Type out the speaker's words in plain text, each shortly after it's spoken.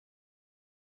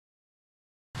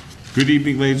Good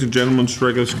evening, ladies and gentlemen. It's a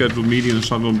regular scheduled meeting of the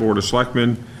Sunderland Board of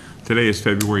Selectmen. Today is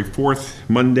February 4th,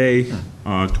 Monday,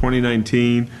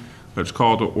 2019. Let's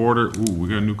call to order. Ooh, we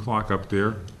got a new clock up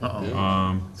there.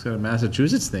 It's got a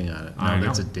Massachusetts thing on it. No,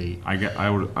 that's a date.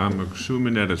 I'm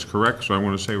assuming that it's correct, so I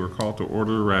want to say we're called to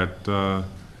order at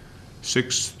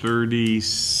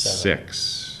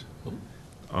 6:36.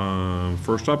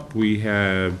 First up, we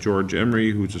have George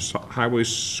Emery, who's a highway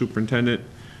superintendent,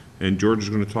 and George is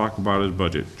going to talk about his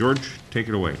budget. George, take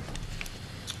it away.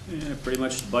 Yeah, pretty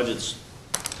much the budget's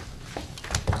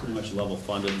pretty much level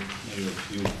funded. Maybe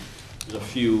there's a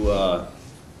few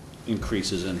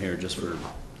increases in here just for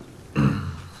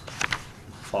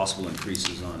possible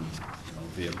increases on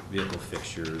vehicle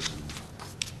fixtures and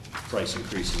price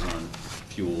increases on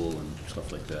fuel and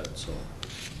stuff like that. So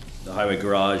the highway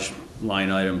garage line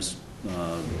items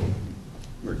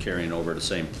we're carrying over the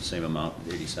same amount,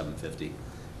 $87.50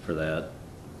 for that.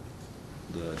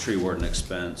 The tree warden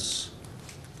expense,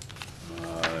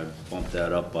 bumped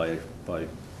that up by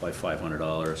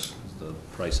 $500. The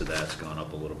price of that's gone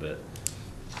up a little bit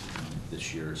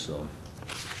this year, so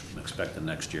I'm expecting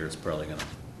next year it's probably going to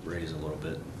raise a little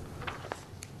bit.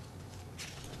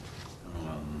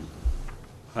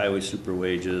 Highway super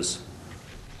wages,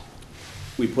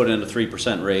 we put in a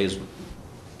 3% raise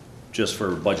just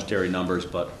for budgetary numbers,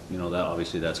 but you know that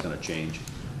obviously that's going to change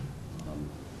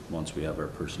once we have our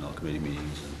personnel committee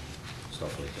meetings and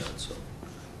stuff like that. So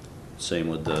same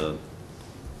with the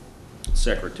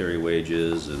secretary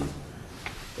wages and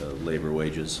the labor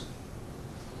wages.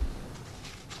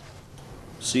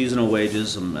 Seasonal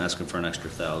wages, I'm asking for an extra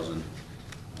 1,000.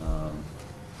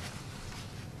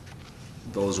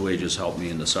 Those wages help me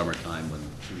in the summertime when the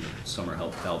summer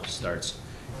help starts,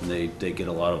 and they get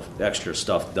a lot of extra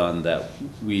stuff done that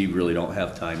we really don't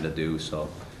have time to do. So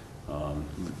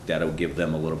that'll give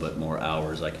them a little bit more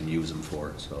hours I can use them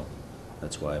for. So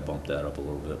that's why I bumped that up a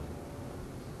little bit.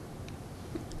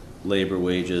 Labor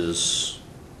wages,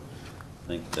 I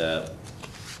think that,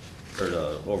 or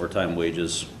the overtime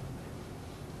wages,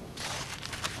 I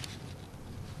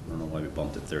don't know why we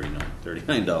bumped it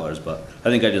 $39, but I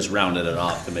think I just rounded it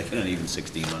off to make it an even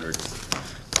 1,600.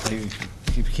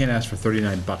 If you can't ask for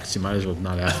 $39, you might as well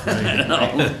not ask for anything.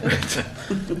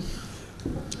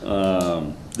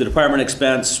 The department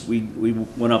expense, we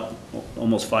went up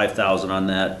almost 5,000 on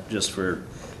that just for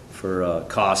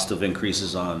cost of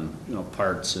increases on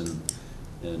parts and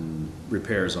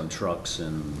repairs on trucks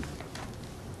and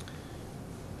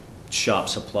shop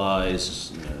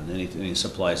supplies and any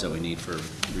supplies that we need for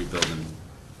rebuilding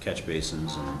catch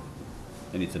basins and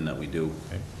anything that we do.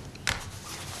 Okay.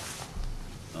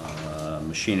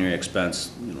 Machinery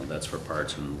expense, that's for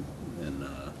parts and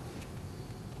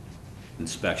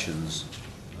inspections,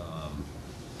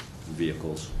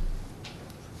 vehicles.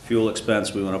 Fuel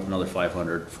expense, we went up another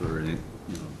 500 for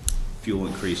fuel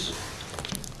increase.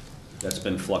 That's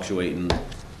been fluctuating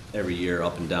every year,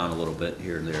 up and down a little bit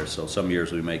here and there. So some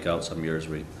years we make out, some years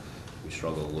we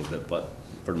struggle a little bit, but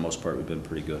for the most part we've been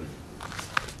pretty good.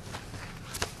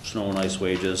 Snow and ice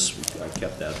wages, I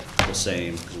kept that the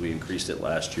same because we increased it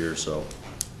last year, so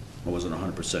I wasn't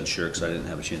 100% sure because I didn't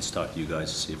have a chance to talk to you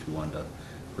guys to see if you wanted to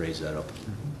raise that up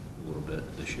a little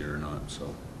bit this year or not.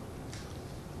 So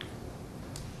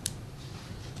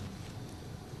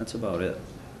that's about it.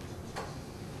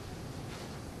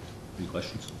 Any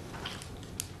questions?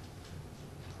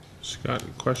 Scott,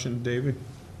 question, David?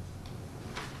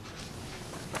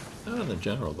 Not on the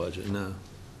general budget, no.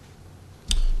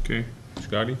 Okay,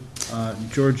 Scotty?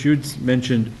 George, you'd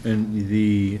mentioned in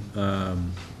the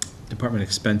department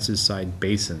expenses side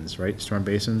basins, right? Storm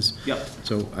basins? Yep.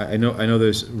 So I know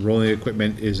there's rolling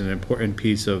equipment is an important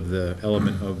piece of the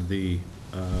element of the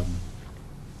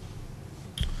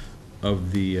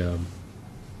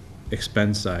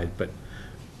expense side, but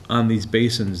on these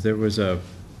basins there was a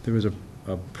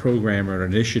program or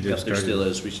an initiative. Yes, there still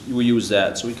is. We use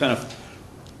that. So we kind of,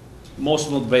 most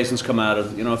of the basins come out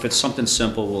of, if it's something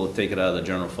simple, we'll take it out of the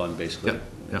general fund basically. Yep.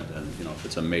 Yep. And if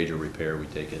it's a major repair, we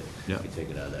take it. Yep. We take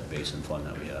it out of that basin fund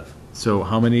that we have. So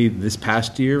how many this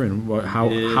past year, and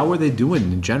how are they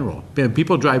doing in general?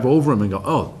 People drive over them and go,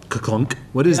 oh, ka-clunk,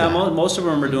 what is that? Most of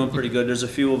them are doing pretty good. There's a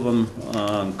few of them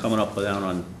coming up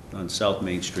down on South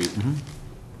Main Street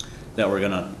that we're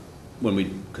gonna,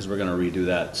 because we're gonna redo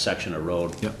that section of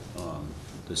road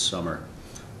this summer.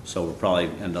 So we'll probably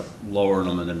end up lowering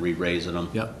them and then re-raising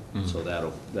them. Yep. So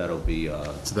that'll be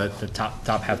so that the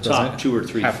top half top 2 or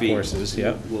 3 half feet courses,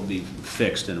 will be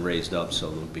fixed and raised up, so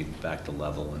they'll be back to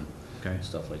level and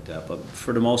stuff like that. But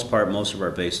for the most part, most of our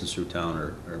basins through town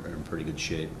are in pretty good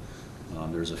shape.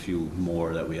 There's a few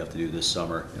more that we have to do this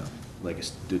summer. like,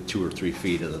 do 2 or 3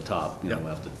 feet at the top, you know, Yep. we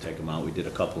have to take them out. We did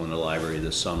a couple in the library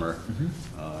this summer.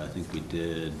 I think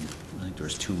there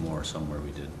was 2 more somewhere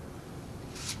we did.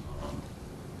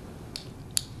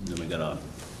 Then we got a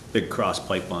big cross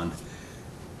pipe on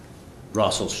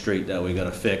Russell Street that we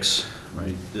gotta fix.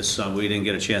 Right. This summer, we didn't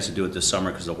get a chance to do it this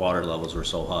summer because the water levels were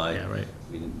so high. Yeah, right.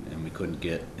 And we couldn't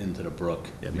get into the brook.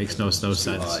 Yeah, it makes no because it was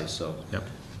too sense. high, so. Yep.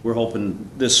 We're hoping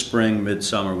this spring,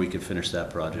 midsummer, we could finish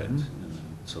that project. And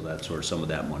so that's where some of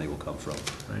that money will come from,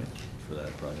 Right. for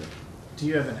that project. Do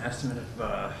you have an estimate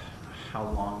of how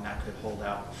long that could hold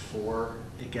out before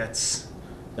it gets,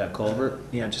 That culvert?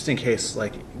 just in case,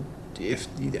 like,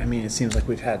 I mean, it seems like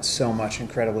we've had so much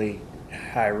incredibly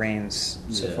high rains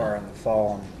so Yeah. far in the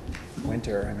fall and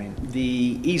winter, I mean.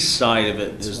 The east side of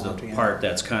it is the Swampy, yeah. part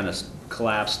that's kind of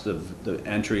collapsed, the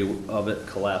entry of it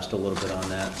collapsed a little bit on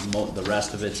that. The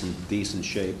rest of it's in decent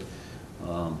shape,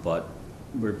 but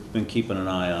we've been keeping an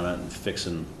eye on it and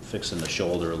fixing the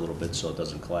shoulder a little bit so it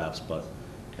doesn't collapse, but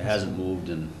it hasn't moved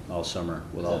in all summer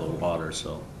with all the water,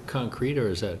 so. Concrete, or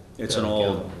is that? It's an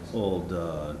old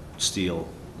steel.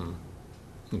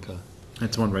 Okay.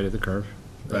 That's the one right at the curve.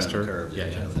 Right West on the Curve. curve, Yeah,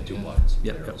 yeah, yeah. the 2 blocks.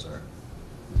 Yep. Barrels are.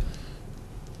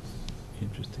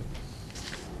 Interesting.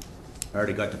 I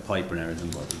already got the pipe and everything,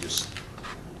 but we just,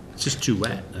 It's just too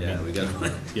wet. I yeah, mean, we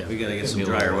gotta, Yeah. we gotta get some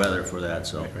drier weather for that,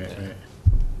 so. Right.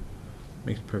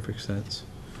 Makes perfect sense.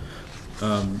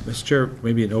 Mr. Chair,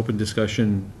 maybe an open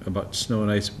discussion about snow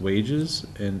and ice wages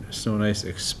and snow and ice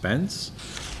expense.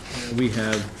 We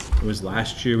have, it was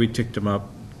last year, we ticked them up.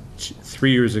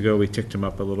 3 years ago, we ticked them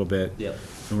up a little bit. Yep.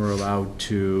 And we're allowed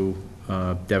to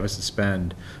deficit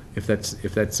spend. If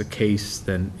that's the case,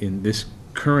 then in this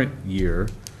current year,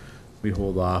 we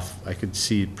hold off. I could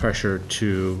see pressure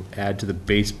to add to the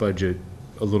base budget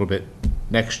a little bit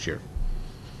next year.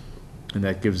 And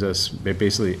that gives us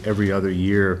basically every other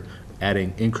year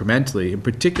adding incrementally, in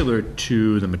particular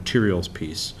to the materials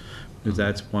piece. Because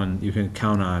that's one you can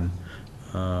count on,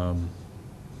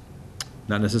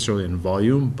 not necessarily in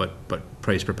volume, but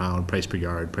price per pound, price per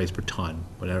yard, price per ton,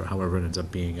 whatever, however it ends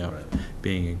up being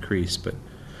increased. But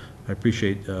I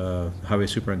appreciate Highway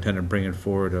Superintendent bringing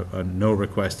forward a no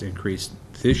request increase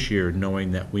this year,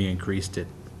 knowing that we increased it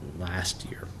last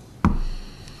year.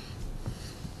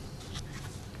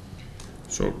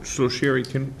 So Sherry,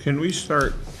 can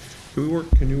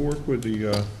you work with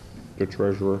the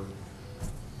treasurer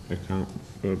account,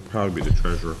 probably the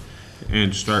treasurer,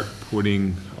 and start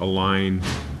putting a line,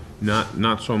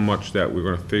 not so much that we're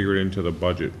gonna figure it into the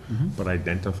budget, but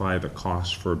identify the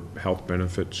cost for health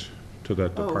benefits to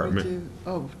that department,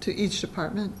 To each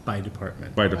department? By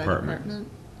department. by By department.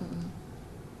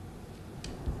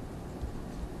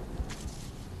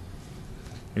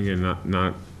 Again,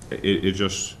 it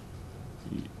just,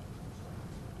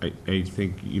 I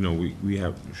think,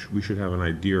 we should have an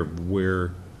idea of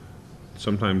where,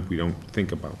 sometimes we don't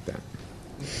think about that.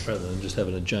 Rather than just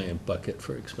having a giant bucket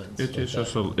for expense. like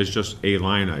that. It's just a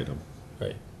line item,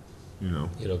 Right. you know?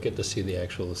 You don't get to see the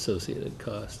actual associated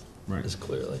cost Right. as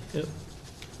clearly. Yep.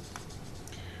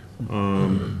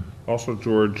 Also,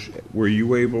 George, were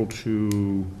you able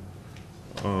to,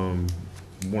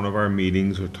 one of our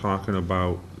meetings, we're talking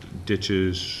about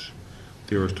ditches,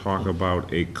 there was talk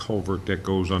about a culvert that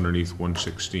goes underneath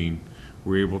 116.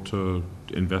 Were you able to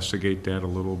investigate that a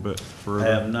little bit I further?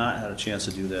 have not had a chance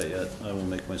to do that yet. I will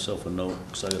make myself a note,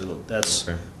 because I gotta go,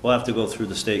 Okay. we'll have to go through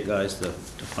the state guys to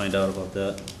find out about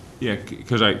that. Yeah,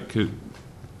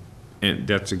 and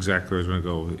that's exactly where I was gonna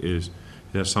go, is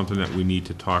that something that we need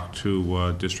to talk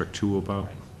to District 2 about?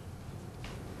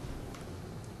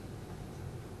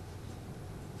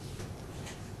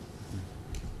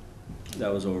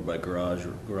 That was over by Garage,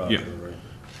 Yeah. right?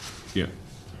 Yeah.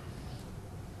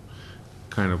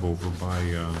 Kind of over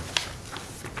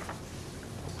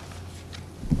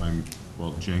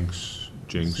well, Jenks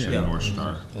and Yeah. North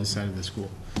Star. This side of the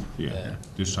school. Yeah, Yeah.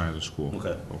 this side of the school.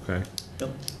 Okay. Okay? Yep.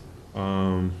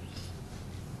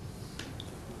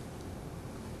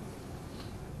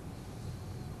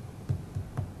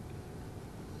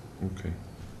 Okay.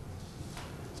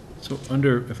 So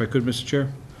under, if I could, Mr.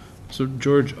 Chair, so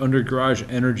George, under garage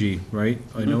energy, right?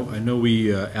 I know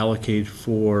we allocate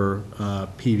for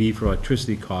PV for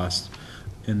electricity costs,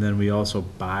 and then we also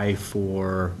buy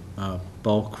for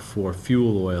bulk for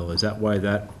fuel oil. Is that why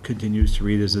that continues to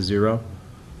read as a zero?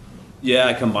 Yeah,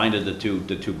 I combined the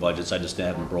two budgets. I just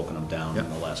haven't broken them down in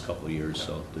Yep. the last couple of years,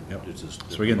 so. Yep. it's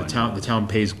just- So again, the town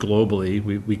pays globally,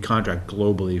 we contract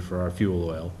globally for our fuel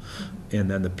oil, and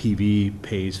then the PV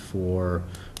pays for,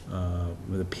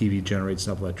 the PV generates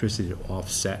enough electricity to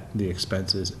offset the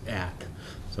expenses at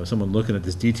So someone looking at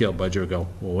this detailed budget would go,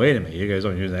 well, wait a minute, you guys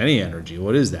aren't using any energy,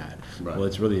 what is that? Right. Well,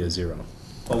 it's really a zero.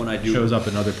 But when I do. Shows up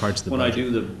in other parts of the When I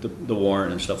budget. do the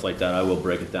warrant and stuff like that, I will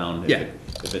break it down. Yeah.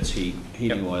 If it's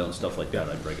heating oil and stuff like that,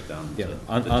 I break it down. Yeah,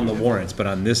 to- on the warrants, but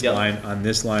on this Yep.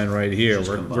 line right here, Just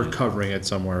we're combined. covering it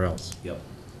somewhere else. Yep.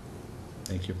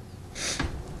 Thank you.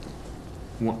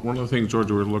 One of the things, George,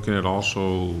 we were looking at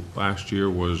also last year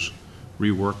was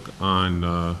rework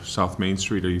on South Main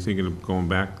Street. Are you thinking of going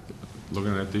back,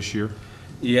 looking at it this year?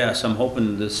 Yes, I'm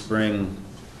hoping this spring,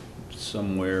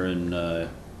 somewhere in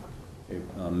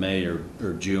May or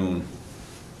June,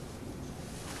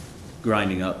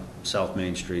 grinding up South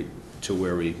Main Street to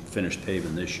where we finished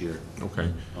paving this year, Okay.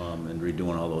 and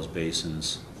redoing all those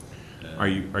basins. Are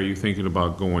you thinking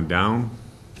about going down?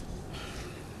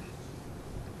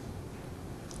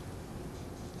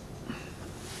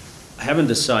 I haven't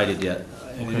decided yet.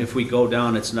 I mean, if we go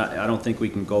down, it's not, I don't think we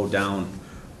can go down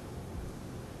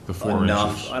The 4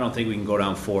 enough. inches? I don't think we can go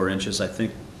down 4 inches. I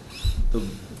think,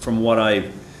 from what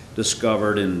I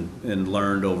discovered and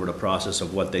learned over the process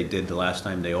of what they did the last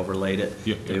time they overlaid it,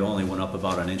 Yeah, they yeah. only went up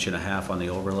about 1.5 inches on the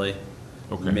overlay.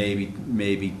 Okay.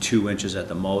 Maybe 2 inches at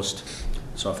the most.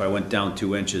 So if I went down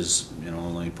 2 inches,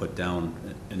 only put down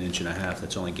 1.5 inches,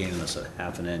 that's only gaining us a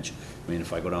 1/2 inch. I mean,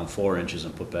 if I go down 4 inches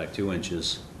and put back 2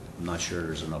 inches, I'm not sure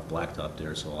there's enough blacktop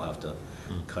there, so I'll have to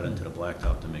cut into the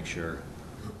blacktop to make sure.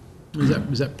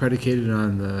 Is that predicated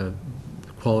on the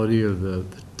quality of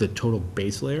the total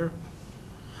base layer?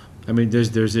 I mean,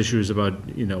 there's issues about,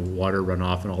 water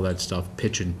runoff and all that stuff,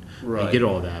 pitch and, I Right. get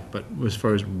all that, but as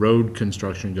far as road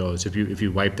construction goes, if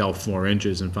you wiped out 4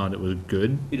 inches and found it was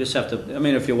good, You just have to, I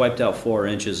mean, if you wiped out 4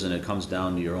 inches and it comes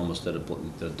down, you're almost at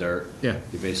the dirt. Yeah.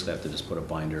 You basically have to just put a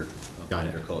binder Got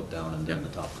it. coat down and then Yeah. the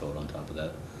top coat on top of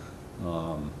that.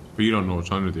 But you don't know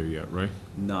what's under there yet, right?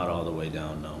 Not all the way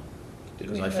down, no.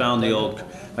 Because I found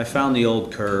the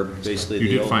old curb, basically You the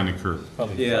did old. find the curb.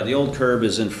 Yeah, the old curb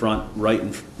is in front,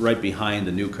 right behind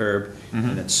the new curb, Mm-hmm.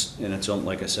 and it's,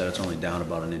 like I said, it's only down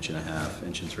about 1.5 inches,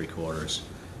 1.75 inches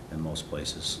in most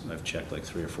places. I've checked like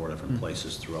 3 or 4 different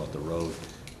places throughout the road,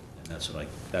 and that's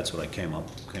what I came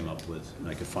up with. And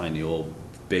I could find the old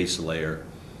base layer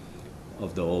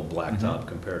of the old blacktop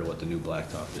compared to what the new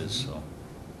blacktop is, so.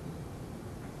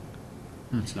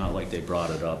 It's not like they brought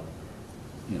it up,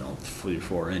 3 or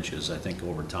 4 inches. I think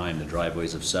over time, the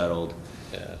driveways have settled,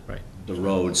 Yeah. right? the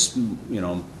roads,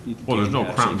 Well, there's no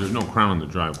crown in the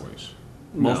driveways.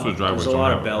 Most of the driveways There's a don't lot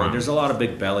have of a belly, crown. there's a lot of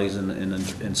big bellies in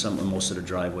most of the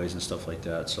driveways and stuff like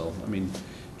that, so, I mean,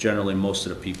 generally, most of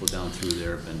the people down through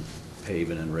there have been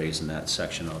paving and raising that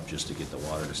section up just to get the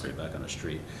water to stay back on the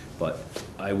street. But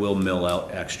I will mill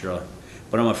out extra,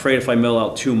 but I'm afraid if I mill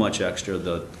out too much extra,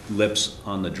 the lips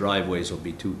on the driveways will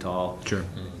be too tall. Sure.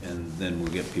 And then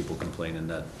we'll get people complaining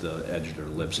that the edge of their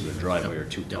lips of the driveway are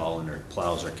too tall and their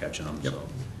plows are catching them, so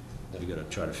we gotta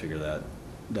try to figure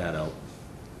that out.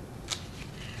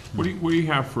 What do you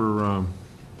have for,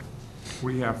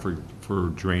 for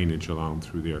drainage along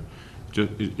through there?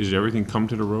 Is everything come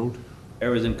to the road?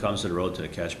 Everything comes to the road to the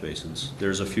catch basins.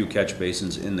 There's a few catch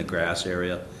basins in the grass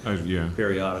area Yeah.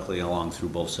 periodically along through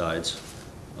both sides.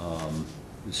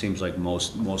 It seems like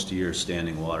most of your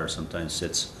standing water sometimes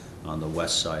sits on the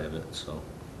west side of it, so,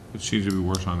 It seems to be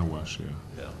worse on the west, yeah.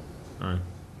 yeah. All right.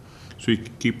 So you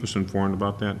can keep us informed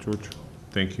about that, George?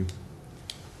 Thank you.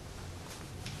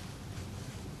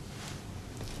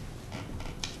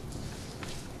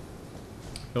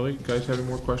 Ellie, you guys have any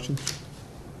more questions?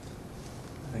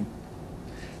 I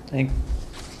think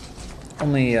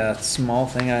only a small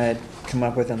thing I had come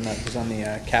up with and that was on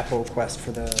the capital request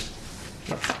for the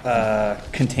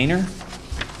container.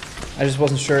 I just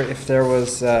wasn't sure if there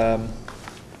was there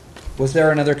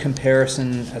another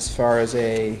comparison as far as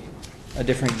a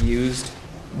different used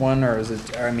one, or is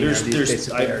it, I mean, are these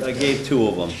basically? I gave 2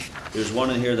 of them. There's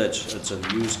one in here that's a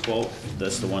used quote,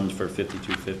 that's the one for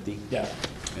 5250. Yeah,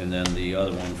 And then the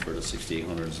other one for the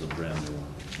 6800 is the brand new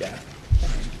one. yeah.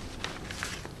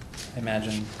 I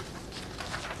imagine,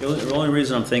 The only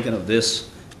reason I'm thinking of this,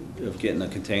 of getting a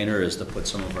container, is to put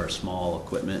some of our small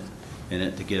equipment in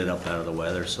it to get it up out of the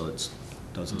weather, so it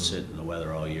doesn't sit in the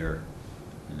weather all year,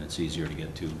 and it's easier to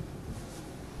get to.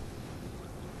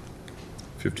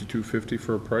 $52.50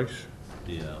 for a price?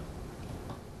 Yeah.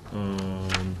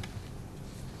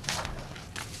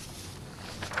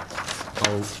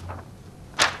 Oh,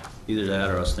 Either that,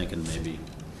 or I was thinking maybe,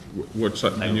 what's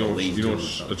that, I have a lean-to or it's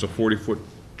something. a 40-foot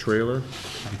trailer?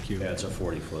 Thank you. yeah, it's a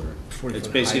 40-footer. 40 It's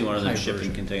foot basically high- one of them high shipping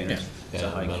version. containers. It's a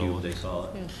Yeah, high metal cube, one. they call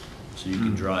it. So you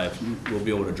can drive, we'll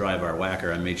be able to drive our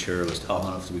whacker. I made sure it was tall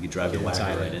enough so we could drive the Get whacker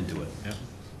inside right it. into it. Yeah.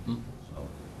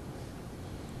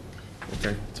 So,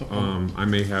 Okay. So, Um, I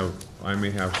may have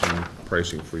some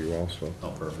pricing for you also. Oh,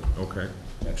 perfect. Okay.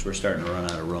 Next, we're starting to run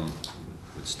out of room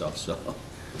with stuff, so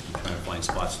I'm trying to find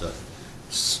spots to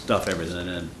stuff everything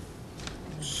in.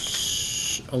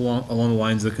 along the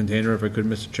lines of the container, if I could,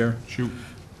 Mr. Chair? Shoot.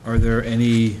 Are there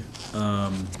any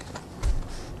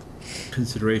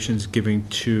considerations giving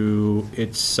to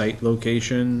its site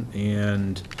location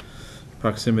and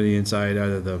proximity inside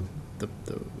either the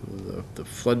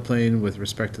floodplain with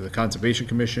respect to the Conservation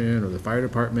Commission or the fire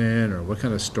department, or what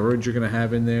kind of storage you're gonna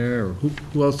have in there, or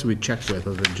who else do we check with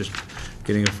other than just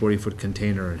getting a 40-foot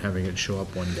container and having it show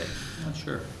up one day? Not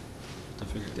sure. To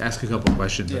figure. Ask a couple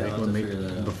questions, I Yeah, think, I'll have to maybe figure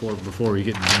that out. before we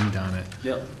get dinged on it.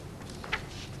 Yep.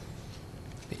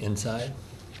 The inside?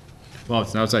 Well,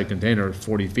 it's an outside container,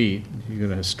 40 feet, you're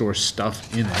gonna store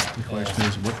stuff in it. The question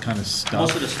is, what kind of Most of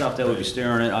stuff? the stuff that would be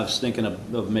staring at, I was thinking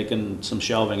of making some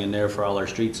shelving in there for all our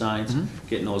street signs,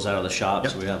 getting those out of the shop,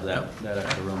 so we have that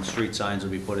extra room. Street signs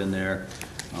will be put in there.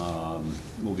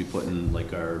 We'll be putting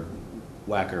like our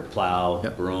whacker, plow,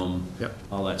 Yep. broom, Yep.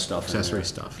 all that stuff in there. Accessory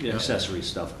stuff, Yeah, yep. accessory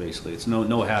stuff, basically. It's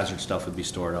no hazard stuff would be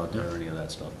stored out there or any of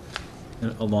that stuff.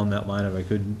 And along that line, if I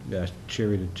could,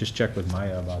 Sherry, to just check with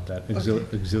Maya about that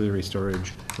auxiliary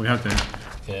storage. We have to,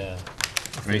 Yeah.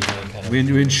 right? Kind of- We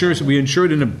insure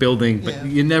it in a building, but Yeah.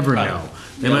 you never Right. know.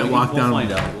 They Yeah, might walk down. We'll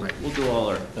find out. Right. We'll do all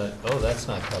our, Oh, that's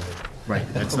not covered. Right,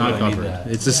 that's We not don't need covered. that.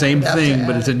 It's the same Have to thing,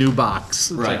 but add it's a it. new box.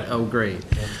 It's like, Right. oh, great.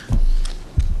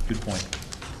 Good point.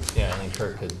 Yeah, I think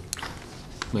Kirk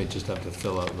might just have to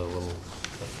fill out the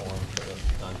form for the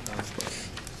non-transport.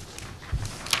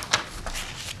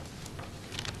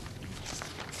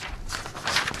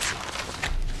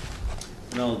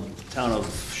 you know, the town of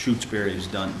Shutesbury's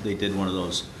they did one of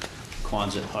those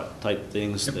Quonset hut type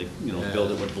things. They,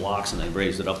 build it with blocks and they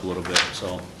raised it up a little bit.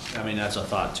 So, I mean, that's a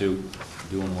thought too,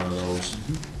 doing one of those.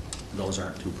 Those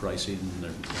aren't too pricey and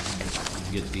you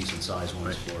can get decent sized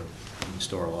ones for it. You can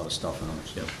store a lot of stuff in them.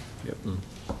 So. Yep.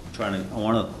 I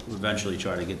wanna eventually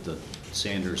try to get the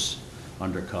Sanders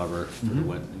undercover for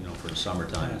the for the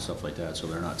summertime and stuff like that, so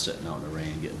they're not sitting out in the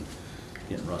rain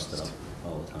getting rusted up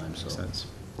all the time, so. Makes sense.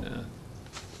 Yeah.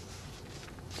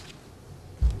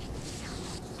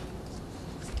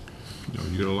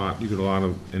 You get a lot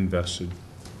of invested.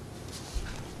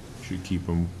 Should keep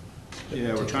them.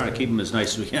 Yeah, we're trying to keep them as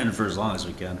nice as we can for as long as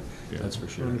we can, Yeah. that's for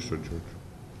sure. Understood, George.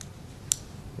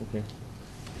 Okay.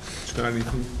 Scott,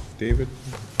 anything? David,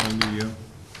 on the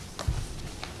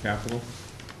capital?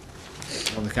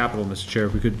 On the capital, Mr. Chair,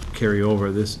 if we could carry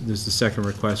over, this is the second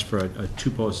request for a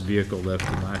two-post vehicle lift.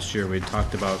 And last year, we had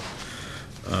talked about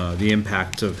the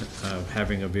impact of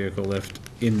having a vehicle lift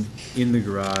in the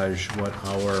garage, what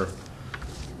our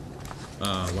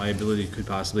liability could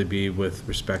possibly be with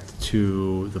respect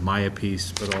to the Maya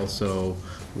piece, but also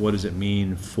what does it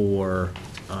mean for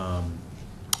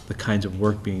the kinds of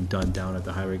work being done down at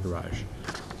the highway garage.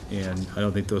 And I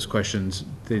don't think those questions,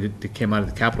 they came out of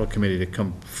the capital committee to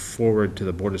come forward to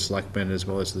the Board of Selectmen as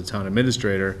well as to the town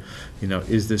administrator.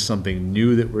 Is this something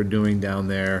new that we're doing down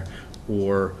there?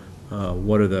 Or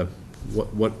what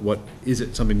is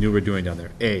it something new we're doing down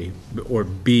there? A, or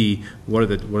B, what are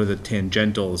the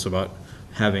tangentials about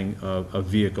having a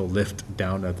vehicle lift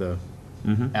down at the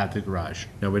garage?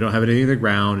 Now, we don't have anything in the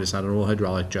ground, it's not an old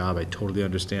hydraulic job, I totally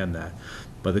understand that.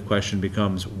 But the question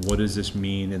becomes, what does this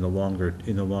mean in the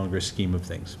longer scheme of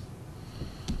things?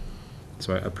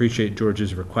 So I appreciate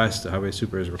George's request, the highway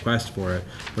super's request for it,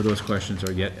 but those questions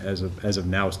are yet, as of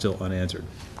now, still unanswered.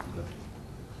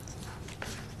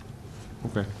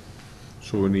 Okay.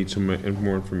 So we need some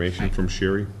more information from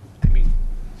Sherry I mean,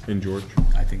 and George?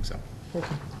 I think so. All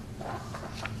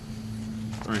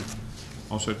right.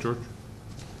 All set, George?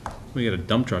 We got a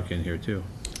dump truck in here, too.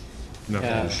 Not for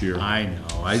Yeah. this year. I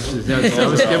know, I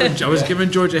was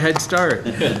giving George a head start.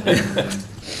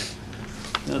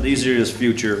 No, these are just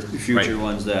future Right.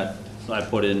 ones that I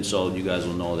put in, so you guys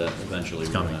will know that eventually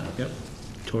we're Coming, gonna yep,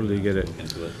 totally get it. look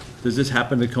into it. Does this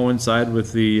happen to coincide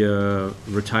with the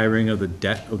retiring of the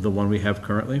debt of the one we have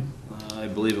currently? I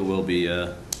believe it will be,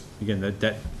 Again, that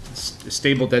debt,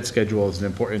 stable debt schedule is an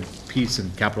important piece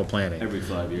in capital planning. every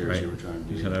 5 years Right. you were trying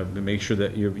to You do. kind of make sure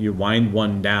that you wind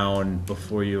one down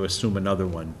before you assume another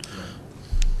one.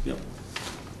 Yep.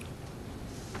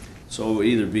 So it would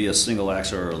either be a single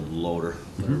axle or a loader,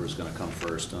 whatever's gonna come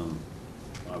first.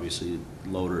 Obviously,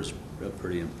 loader is a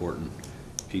pretty important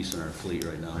piece in our fleet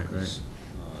right now, Right, 'cause,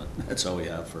 that's all we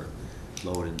have for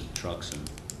loading trucks and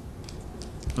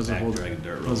How's it back hold- dragging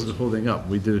dirt how's it roads. holding up?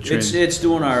 We did a trans. It's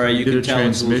doing all right. You Did can a tell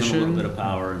it's losing a little transmission? bit of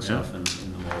power and Yeah. stuff in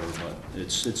the motor, but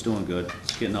it's doing good.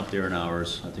 It's getting up there in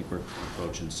hours. I think we're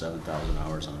approaching 7,000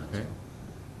 hours on it. Okay.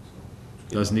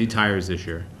 Doesn't need tires this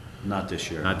year, Not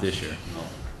this year. not this year.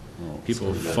 No.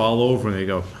 People fall over and they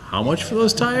go, how much for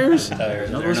those tires?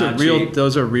 Tires, No, they're those are not real, cheap.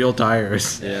 those are real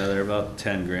tires. Yeah, they're about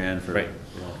 10 grand for Right.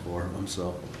 all 4 of them,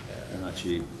 so they're not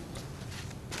cheap.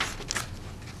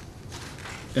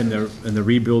 And the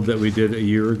rebuild that we did a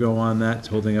year ago on that's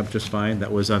holding up just fine,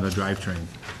 that was on the drivetrain.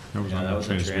 That was Yeah, on that the was a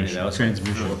tranny, transmission. that was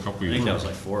Transmission. A couple I think years that ago. was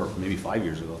like 4, maybe 5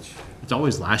 years ago. It's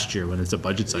always last year when it's a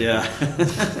budget cycle.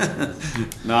 Yeah.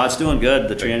 No, it's doing good,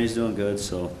 the tranny's doing good,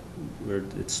 so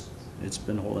it's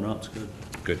been holding up, it's good.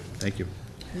 Good, thank you.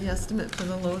 The estimate for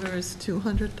the loader is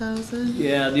 200,000?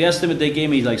 Yeah, the estimate, they gave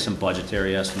me like some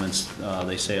budgetary estimates.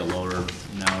 They say a loader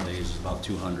nowadays is about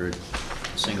 200.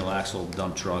 Single axle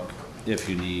dump truck, if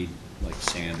you need like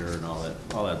sander and all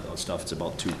that stuff, it's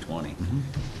about 220. They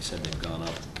said they've gone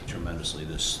up tremendously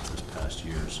this past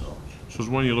year, so So is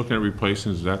one you're looking at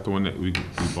replacing, is that the one that we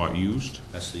bought used?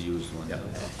 that's the used one. That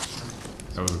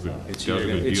was a good, It's that was a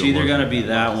either, good it's deal, either wasn't gonna it? be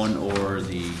that one or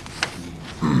the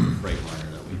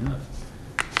Freightliner that we have.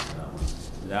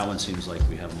 That one seems like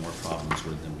we have more problems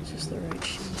with than we do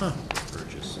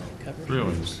purchase.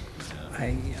 Really?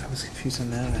 I was confused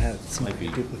on that. I had some Might be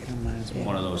duplicate on mine as well.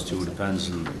 One of those two, depends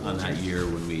on that year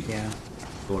when we Yeah.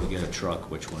 go to get a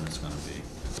truck, which one it's gonna be.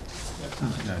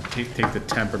 Take the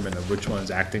temperament of which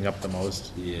one's acting up the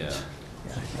most. Yeah, Yeah,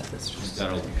 I thought that's just.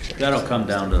 that'll come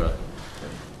down to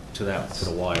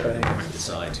the wire, and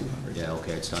decide, yeah,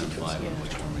 okay, it's time to buy one,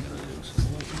 which one we're gonna do. So,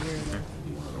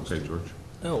 be one of those Okay, two. George.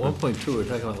 Oh, 1.2, we're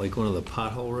talking about like one of the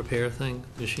pothole repair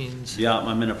machines? Yeah,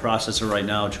 I'm in the process of right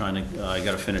now trying to, I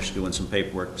gotta finish doing some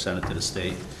paperwork, send it to the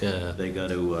state. Yeah. They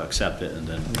gotta accept it and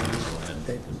then go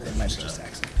They ahead. might just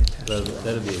accidentally.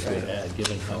 That'd be a good ad,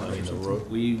 given how, I mean, the road.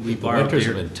 We The borrowed winters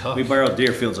have been tough. we borrowed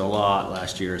Deerfields a lot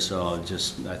last year, so I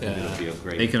think it'll be a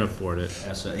great. They can afford it.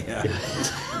 asset, yeah.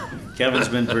 Kevin's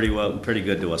been pretty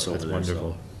good to us over That's there, so.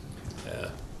 wonderful. Yeah.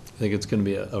 I think it's gonna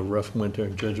be a rough winter,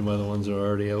 judging by the ones that are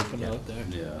already open out there.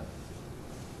 Yeah.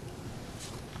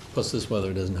 Plus, this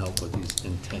weather doesn't help with these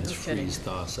intense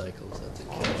freeze-thaw cycles, that's a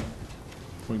killer.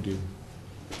 Point two.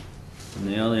 And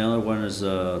the other one is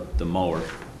the mower.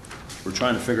 We're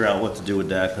trying to figure out what to do with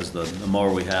that, because the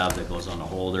mower we have that goes on the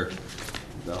holder's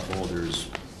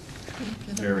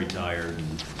very tired,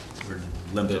 and we're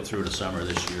limped it through the summer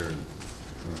this year. and,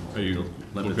 Are you limped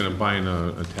it looking at through. buying a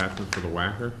attachment for the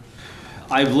whacker?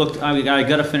 I've looked, I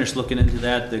gotta finish looking into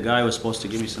that. The guy was supposed to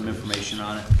give me some information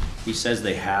on it. He says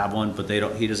they have one, but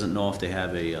he doesn't know if they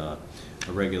have a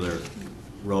regular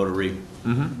rotary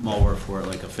mower for it,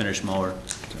 like a finish mower,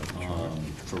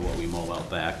 for what we mow out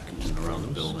back and around the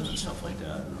building and stuff like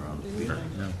that, and around the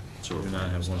No, So do not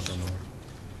have one somewhere.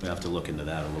 we have to look into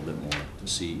that a little bit more to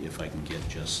see if I can get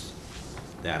just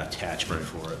that attachment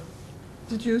for it.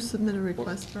 Did you submit a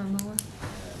request for a mower?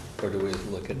 Or do we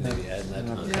look at maybe adding that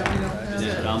to the Yeah, we don't contract? have Is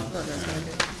it it. done?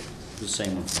 The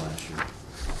same one from last year.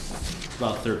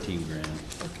 About 13 grand.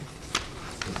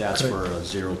 But that's for a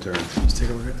zero turn. Let's take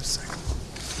a look at this second.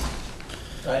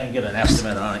 I didn't get an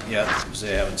estimate on it yet, because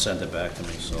they haven't sent it back to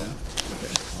me, so.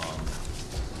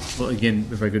 Well, again,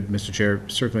 if I could, Mr. Chair,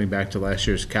 circling back to last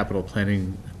year's capital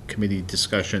planning committee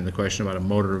discussion, the question about a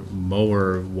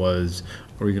mower was,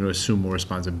 are we going to assume more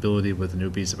responsibility with a new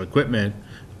piece of equipment?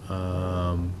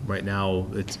 Right now,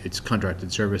 it's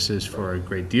contracted services for a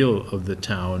great deal of the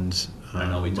towns. I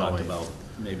know we talked mowing. about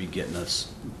maybe getting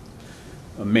us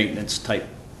a maintenance type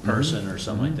person or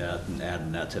something like that, and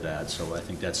adding that to that, so I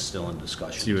think that's still in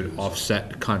discussion. So you would too,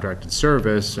 offset contracted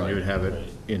service, and you would have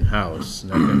it in-house.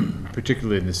 And I think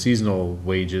particularly in the seasonal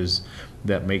wages,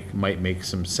 that might make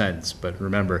some sense. But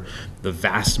remember, the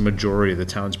vast majority of the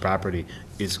town's property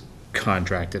is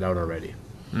contracted out already.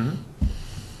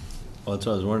 Well, that's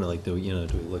what I was wondering, like, do we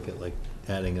look at like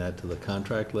adding that to the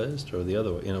contract list, or the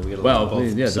other way, we gotta look at Well,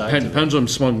 both yeah, the sides of it. pendulum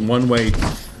swung one way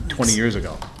 20 years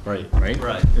ago. Right. Right?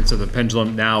 Right. And so the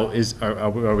pendulum now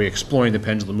are we exploring the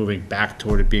pendulum moving back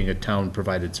toward it being a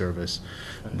town-provided service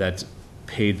that's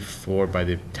paid for by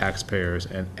the taxpayers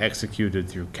and executed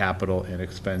through capital and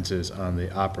expenses on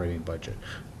the operating budget?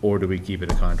 Or do we keep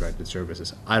it a contracted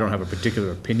services? I don't have a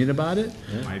particular opinion about it,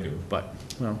 I do. but,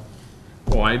 well,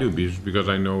 Well, I do, because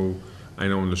I know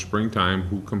in the springtime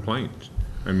who complains.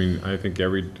 I mean, I think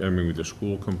the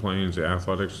school complains, the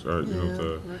athletics, or,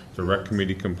 Yeah, the rec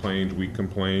committee complains, we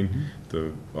complain,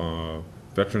 the,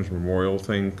 Veterans Memorial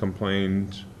thing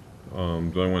complains. The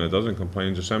only one that doesn't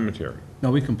complain is the cemetery. no,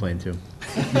 we complain too.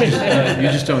 You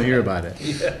just don't hear about it.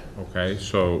 Okay,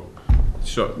 so,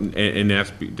 and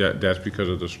that's because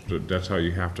of that's how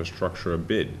you have to structure a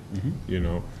bid,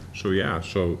 So, yeah,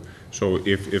 so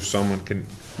if someone can,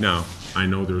 now, I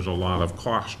know there's a lot of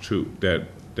cost too,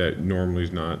 that normally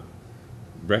is not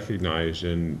recognized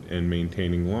in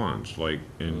maintaining lawns, like,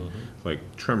 like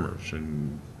trimmers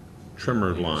and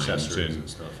trimmer lines Accessories and,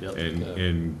 stuff, yep.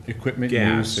 and Equipment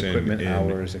gas use, and- equipment and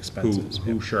hours, expenses.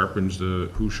 Who sharpens the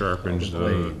The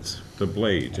blades. the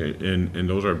blades, and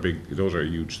those are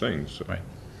huge things. Right.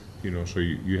 You know, so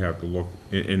you have to look,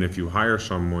 and if you hire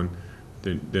someone,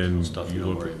 then Stuff you you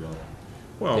don't look. worry about.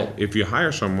 Well, Yeah. if you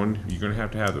hire someone, you're gonna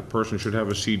have the person should have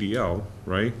a CDL,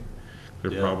 right?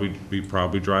 They're Yeah.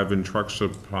 probably driving trucks to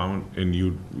plow, and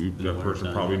that winter person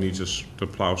time, probably yeah. needs to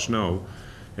plow snow,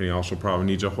 and he also probably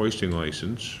needs a hoisting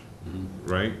license,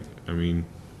 right? I mean,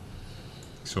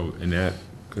 so, and that,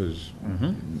 cause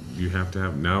you have to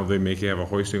have, now they make you have a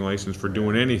hoisting license for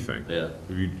doing anything. Yeah.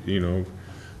 If you know,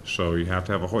 so you have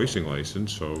to have a hoisting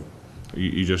license, so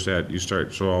you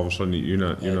start, so all of a sudden, you're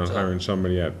not Adds up. hiring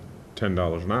somebody at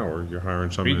 $10 an hour, you're hiring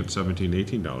someone at $17,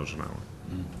 $18 an hour.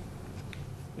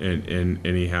 And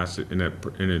he has to,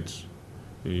 and it's,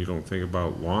 you don't think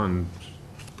about lawn,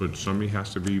 but somebody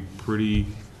has to be pretty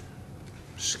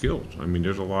skilled. I mean,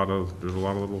 there's a lot of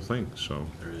little things, so.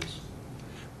 There is.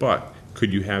 But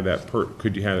could you have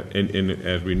could you have, and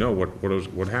as we know,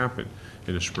 what happened?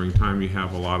 In the springtime, you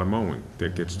have a lot of mowing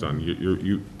that gets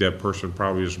done. That person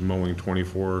probably is mowing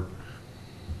 24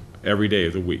 every day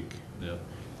of the week. Yeah.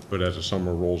 But as the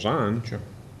summer rolls on,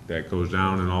 that goes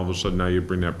down, and all of a sudden now you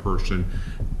bring that person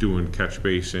doing catch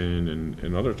basin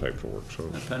and other types of work, so.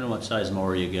 Depending on what size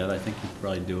mower you get, I think you could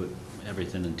probably do it,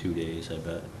 everything in 2 days, I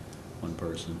bet, one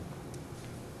person.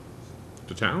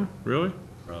 The town, really?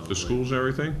 Probably. The schools and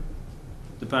everything?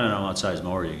 Depending on what size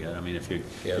mower you get. I mean, if you're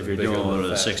the bigger doing the it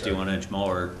with a faster. 61-inch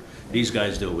mower, these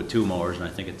guys do it with 2 mowers, and I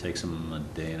think it takes them a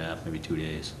day and a half, maybe 2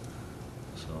 days.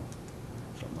 So,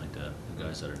 something like that, the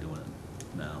guys that are doing it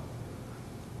now.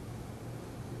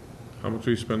 How much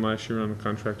did we spend last year on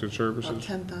contracted About services?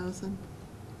 10,000.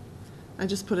 I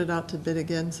just put it out to bid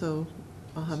again, so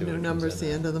I'll have See what new it comes numbers in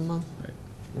the at. end of the month.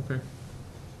 Okay.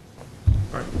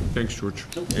 All right, thanks, George.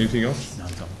 Anything else? No,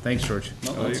 no. Thanks, George.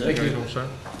 No, Oh, that's you it. guys all set?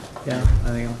 Yeah, I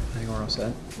think we're all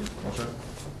set. All set?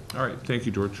 All right, thank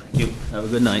you, George. Thank you. Have a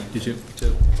good night. You too.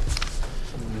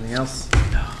 Anything else?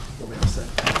 No. We'll be all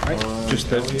set. All right. Just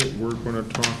that- Elliot, we're gonna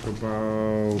talk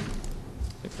about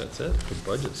I think that's it, the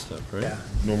budget stuff, right? Yeah.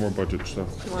 no more budget stuff.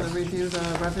 Do you want to review the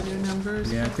revenue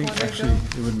numbers? Yeah, I think before they actually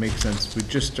go? it would make sense. We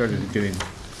just started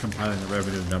compiling the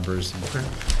revenue numbers. And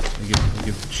I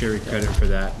give Sherry credit for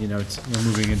that. You know, we're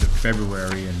moving into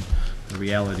February, and the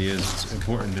reality is it's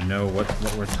important to know what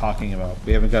we're talking about.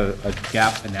 We haven't got a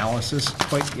gap analysis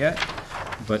quite yet,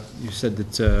 but you said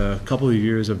that a couple of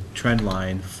years of trend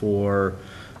line for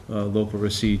local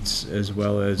receipts as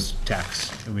well as tax.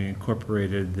 And we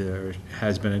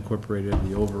has been incorporated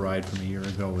the override from a year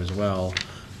ago as well.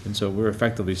 And so we're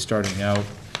effectively starting out,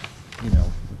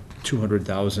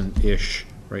 200,000-ish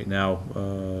right now,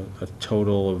 a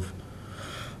total of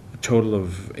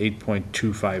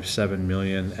 8.257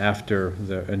 million after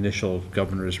the initial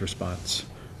governor's response.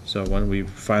 So when we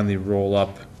finally roll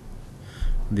up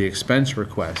the expense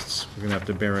requests, we're gonna have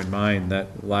to bear in mind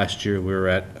that last year we were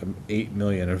at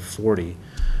 8,040,000,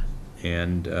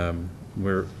 and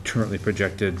we're currently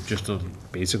projected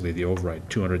basically the override,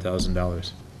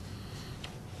 $200,000.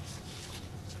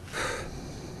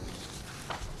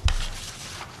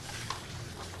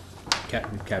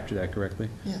 Capture that correctly?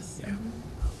 Yes. Yeah.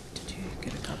 Did you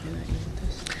get a copy of that? You want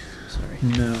this? Sorry.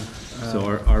 No.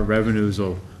 So our revenues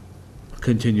will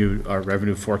continue, our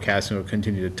revenue forecasting will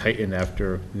continue to tighten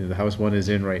after, the House 1 is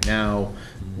in right now.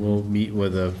 We'll meet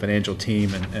with the financial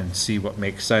team and see what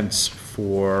makes sense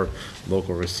for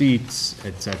local receipts,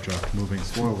 et cetera, moving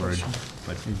forward.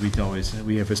 But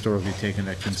we have historically taken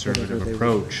a conservative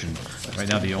approach, and right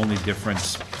now the only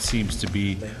difference seems to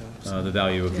be the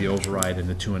value of the override and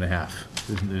the 2.5.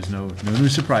 There's no new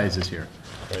surprises here.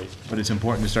 Right, But it's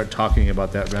important to start talking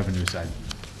about that revenue side.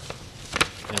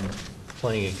 and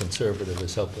playing it conservative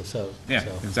has helped us out. Yeah,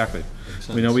 so exactly. makes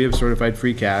We know sense. we have certified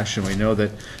free cash, and we know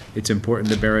that it's important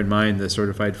to bear in mind the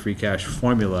certified free cash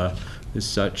formula is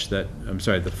such that,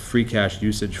 the free cash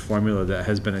usage formula that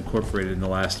has been incorporated in the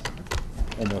last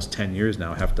almost 10 years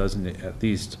now, half dozen at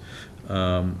least,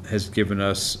 has given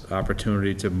us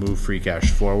opportunity to move free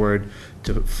cash forward,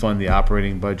 to fund the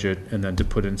operating budget, and then to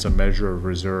put in some measure of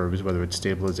reserves, whether it's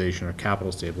stabilization or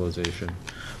capital stabilization.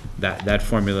 That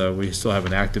formula, we still have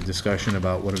an active discussion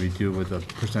about what do we do with the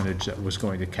percentage that was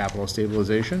going to capital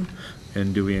stabilization,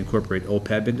 and do we incorporate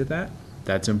OPEB into that?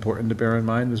 That's important to bear in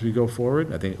mind as we go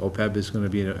forward. I think OPEB is going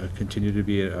to continue to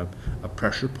be a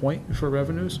pressure point for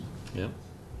revenues. Yeah,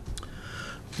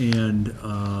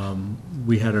 And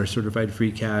we had our certified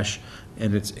free cash,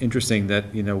 and it's interesting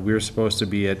that, we're supposed to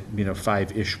be at,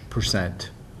 5-ish%.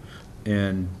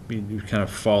 And you kind of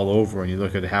fall over and you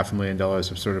look at $500,000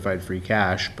 of certified free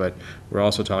cash, but we're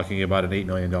also talking about an $8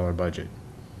 million budget.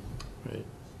 Right.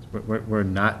 We're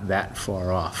not that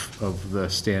far off of the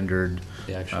standard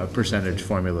The actual percentage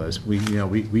formulas. We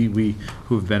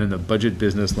who've been in the budget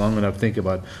business long enough think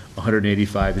about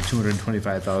 $185,000 to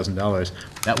 $225,000.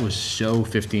 That was so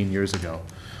 15 years ago.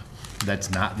 That's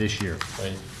not this year.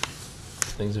 Right.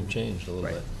 Things have changed a little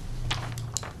Right. bit.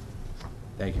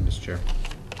 Thank you, Mr. Chair.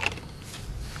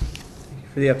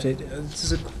 For the update, this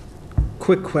is a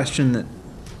quick question that,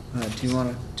 do you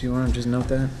want to just note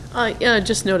that? Yeah, I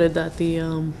just noted that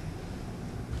the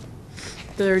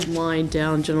third line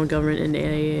down, general government and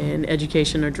AA and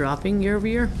education are dropping year over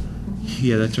year.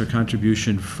 Yeah, that's our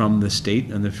contribution from the state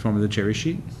in the form of the cherry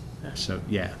sheet. So,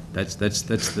 yeah, that's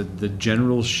the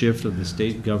general shift of the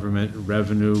state government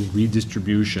revenue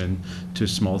redistribution to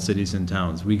small cities and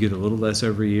towns. We get a little less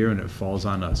every year and it falls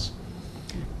on us.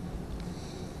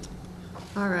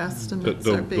 Our estimates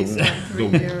The- are based the- on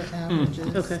three-year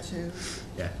averages Okay. too.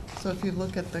 Yeah. So if you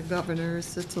look at the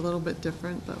governors, it's a little bit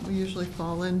different, but we usually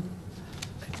fall in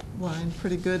line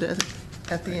pretty good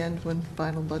at the end when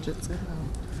final budgets come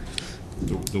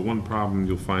out. The one problem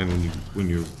you'll find when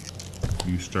you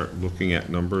start looking at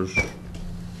numbers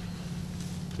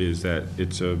is that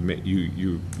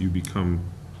you become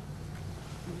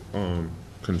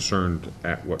concerned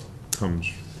at what comes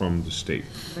from the state.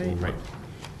 Right.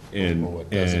 And, Or what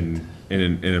doesn't.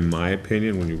 and in my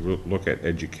opinion, when you look at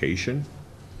education,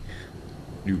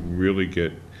 you really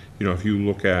get, if you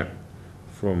look at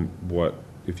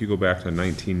if you go back to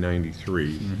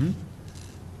 1993,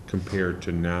 compared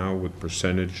to now with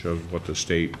percentage of what the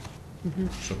state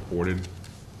supported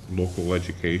local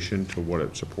education to what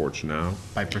it supports now,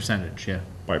 By percentage, yeah.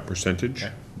 by percentage,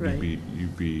 Right.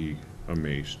 you'd be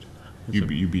amazed. You'd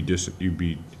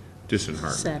be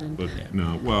disheartened. Saddened. But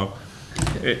no, well,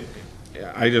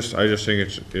 I just think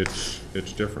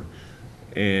it's different.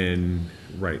 And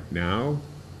right now,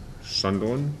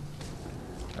 Sunderland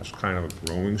has kind of a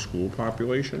growing school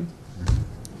population.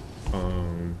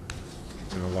 And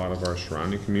a lot of our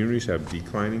surrounding communities have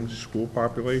declining school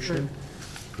population.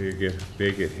 They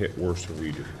get hit worse than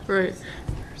we do. Right.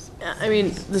 I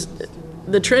mean,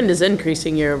 the trend is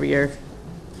increasing year over year,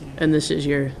 and this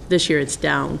year it's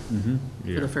down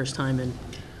Yeah. for the first time in.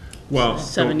 Well,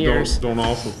 7 don't- years. Don't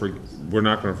also we're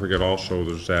not gonna forget also,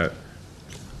 there's that,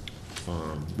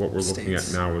 what we're looking at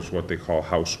States. now is what they call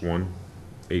House One.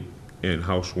 And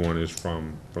House One is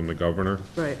from the governor.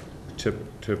 Right.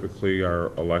 Typically,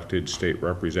 our elected state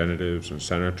representatives and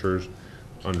senators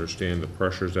understand the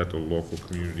pressures that the local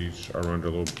communities are under,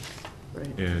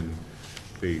 Right. and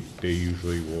they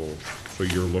usually will, so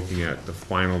you're looking at the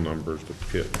final numbers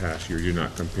the past year, you're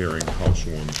not comparing House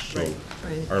Ones. So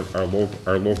Right.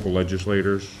 our local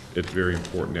legislators, it's very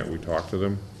important that we talk to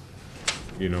them.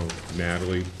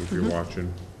 Natalie, if you're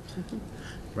watching,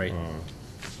 Right.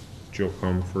 Joe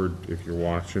Comfort, if you're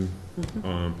watching.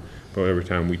 But every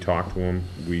time we talk to them,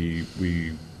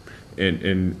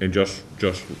 and just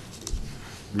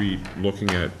looking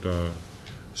at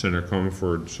Senator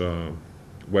Comfort's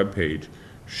webpage,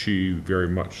 she very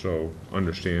much so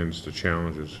understands the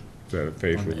challenges that are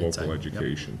faced On with the inside, local yep.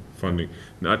 education. Funding,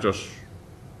 not just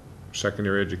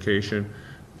secondary education,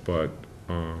 but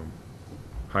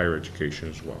higher education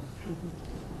as well.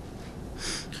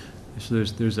 So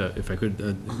there's a, if I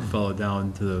could follow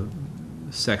down to the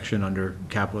section under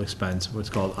capital expense, what's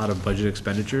called out-of-budget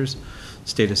expenditures,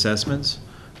 state assessments.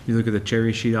 You look at the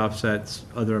cherry sheet offsets,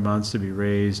 other amounts to be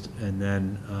raised, and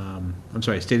then,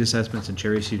 state assessments and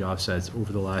cherry sheet offsets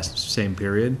over the last same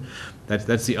period.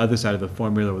 That's the other side of the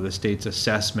formula where the state's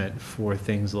assessment for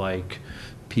things like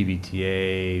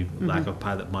PBTA, lack of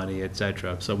pilot money, et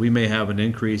cetera. So we may have an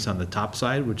increase on the top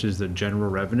side, which is the general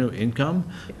revenue income,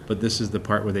 but this is the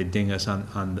part where they ding us on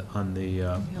the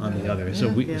other. So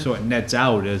Yeah. so it nets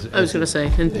out as. I was gonna say,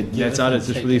 and It nets out as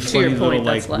this really To your funny little, point,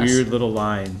 like, that's less. weird little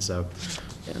line, so,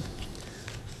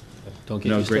 Don't get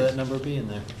No, used to great. that number being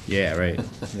there. yeah, right.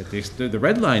 The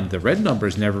red line, the red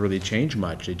numbers never really change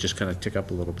much, they just kind of tick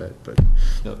up a little bit, but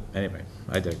Yep. anyway,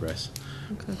 I digress.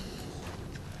 okay.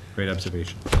 Great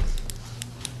observation.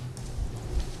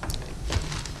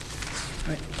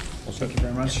 Thank you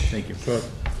very much. Thank you. So,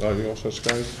 you all set,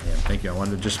 guys? Yeah, thank you. I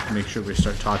wanted to just make sure we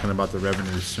start talking about the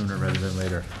revenues sooner rather than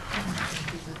later.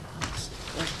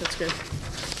 That's good.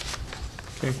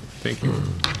 Okay, thank you.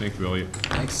 Thank you, Elliot.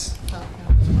 Thanks. Top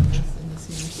council on this in the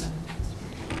senior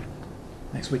center.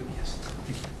 Next week, yes.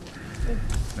 Thank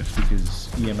you. Next week is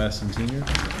EMS and senior.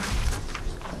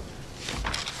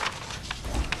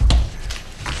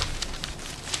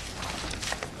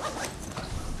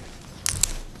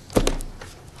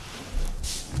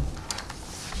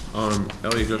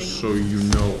 Ellie, just so you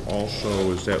know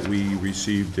also, is that we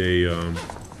received an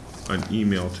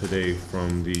email today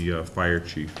from the fire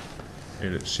chief.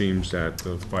 And it seems that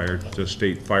the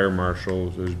state fire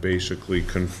marshal has basically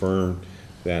confirmed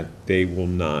that they will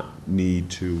not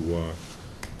need to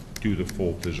do the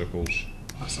full physicals.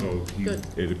 So Good.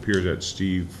 it appears that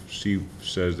Steve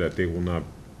says that they will not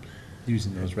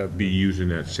Using those be revenue. using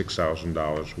that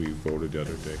 $6,000 we voted the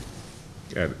other day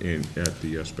at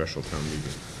the special town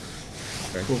meeting.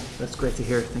 Okay? Cool, that's great to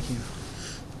hear, thank you.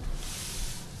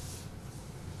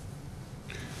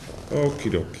 Okey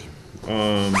dokey.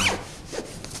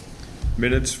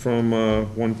 Minutes from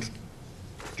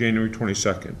January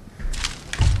 22nd.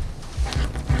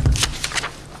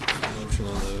 Motion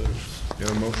on those. You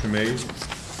have a motion made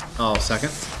Oh,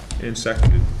 second? and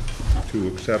seconded to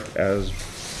accept as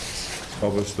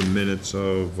published the minutes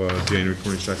of January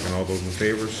 22nd. All those in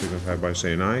favor signify by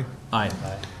saying aye. Aye.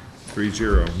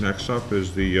 3-0. Next up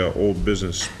is the old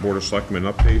business Board of Selectmen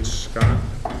updates. Scott,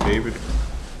 David?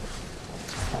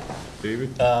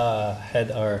 David?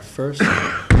 Had our first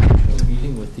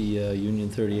meeting with the Union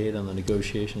 38 on the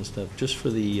negotiation stuff, just for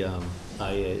the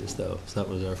IAs though. So that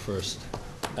was our first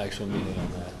actual meeting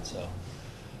on that, so.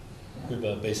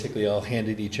 We've basically all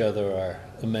handed each other our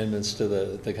amendments to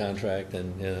the contract,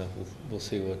 and, you know, we'll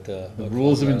see what. The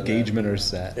rules of engagement are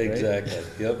set, right? Exactly,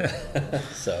 yep.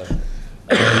 So,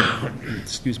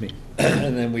 Excuse me.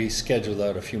 and then we scheduled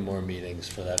out a few more meetings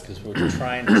for that, because we're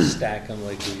trying to stack them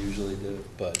like we usually do,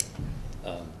 but,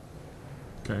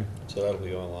 Okay. so that'll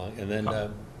be going along, and then. How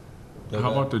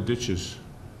about the ditches?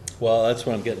 Well, that's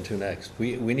what I'm getting to next.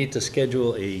 We need to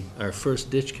schedule our first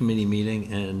ditch committee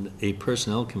meeting and a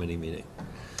personnel committee meeting.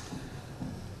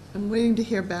 I'm waiting to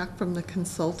hear back from the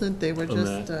consultant. They were On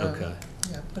just, that? Okay.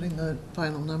 yeah, putting the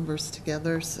final numbers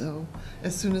together, so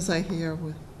as soon as I hear,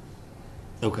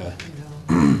 Okay.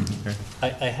 you know, I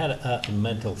had a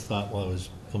mental thought while I was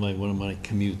on one of my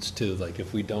commutes too, like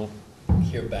if we don't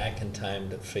hear back in time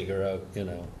to figure out, you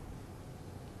know,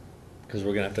 because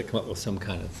we're gonna have to come up with some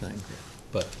kind of thing,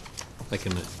 but I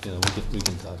can, you know, we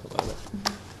can talk about it.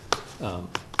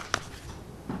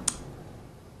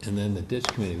 And then the ditch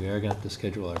committee, we are gonna have to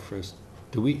schedule our first,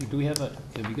 do we have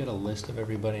you got a list of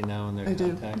everybody now and their I do,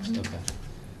 contacts? mhm. Okay.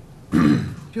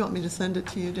 do you want me to send it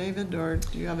to you, David, or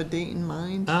do you have a date in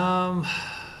mind? I'll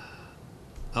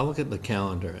look at the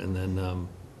calendar and then,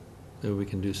 maybe we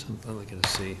can do some, I'll look at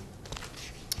see.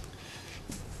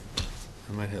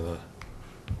 I might have a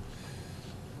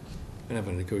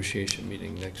negotiation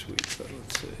meeting next week, but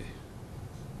let's see.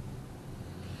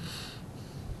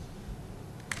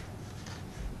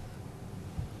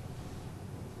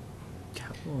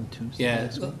 Capital on Tuesday. Yeah,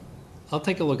 I'll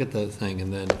take a look at the thing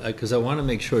and then, because I want to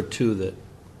make sure too that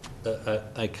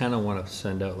I kind of want to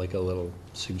send out like a little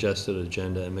suggested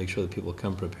agenda and make sure that people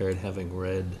come prepared, having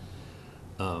read,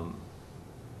 you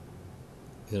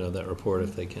know, that report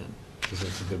if they can, because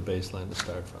it's a good baseline to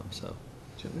start from, so.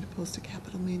 Do you want me to post a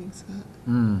capital meeting, Scott?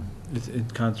 It's in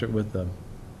concert with the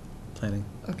planning.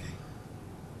 Okay.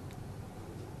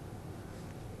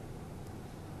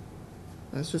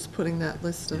 I was just putting that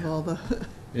list of all the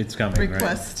It's coming, right?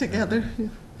 requests together. It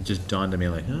just dawned on me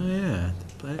like, oh yeah,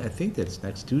 I think that's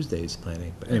next Tuesday's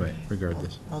planning, but anyway,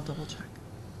 regardless. I'll double check.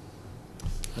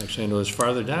 Actually, I know it's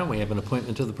farther down, we have an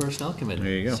appointment to the personnel committee.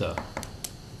 There you go. So,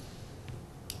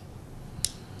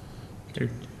 Okay.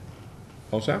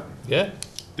 All set? yeah,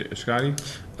 Scotty?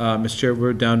 Mr. Chair,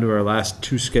 we're down to our last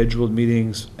two scheduled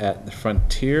meetings at the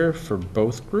Frontier for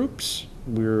both groups.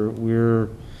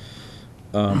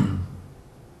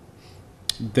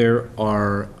 There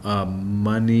are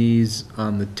monies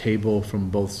on the table from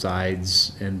both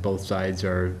sides, and both sides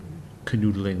are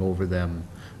canoodling over them,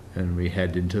 and we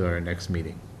head into our next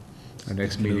meeting. Our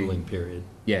next canoodling meeting, period.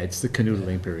 yeah, it's the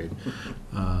canoodling period.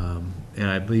 And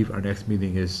I believe our next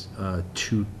meeting is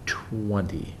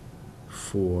 2/20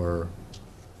 for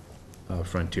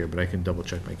Frontier, but I can double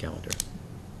check my calendar.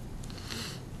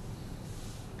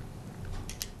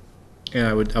 And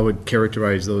I would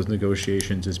characterize those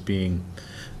negotiations as being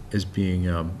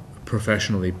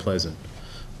professionally pleasant,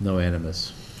 no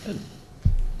animus.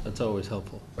 That's always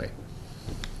helpful. Right.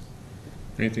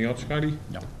 Anything else, Scotty?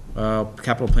 No.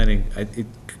 Capital planning, it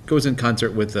goes in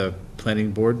concert with the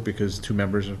planning board, because two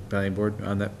members of planning board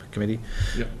on that committee.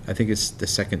 Yep. I think it's the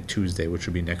second Tuesday, which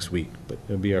would be next week, but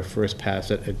it'll be our first pass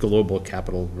at a global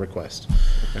capital request.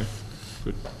 Okay,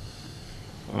 good.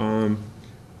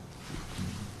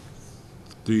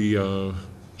 The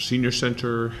Senior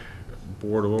Center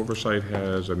Board of Oversight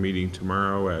has a meeting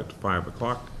tomorrow at 5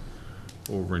 o'clock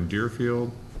over in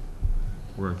Deerfield.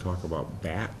 We're gonna talk about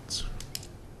bats.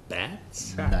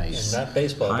 Bats? Nice. And not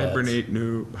baseball bats.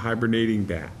 Hibernating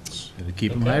bats. Gotta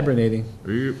keep them Okay. hibernating.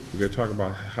 We're gonna talk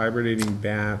about hibernating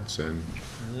bats and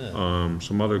Yeah.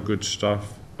 some other good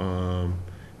stuff.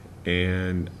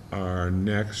 And our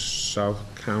next South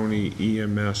County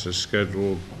EMS is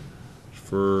scheduled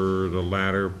for the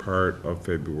latter part of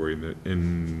February,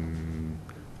 in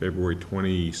February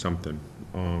 20-something.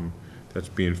 That's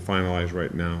being finalized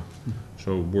right now.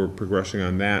 So we're progressing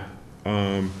on that.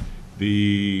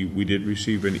 We did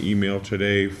receive an email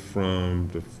today from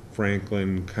the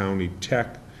Franklin County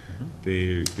Tech.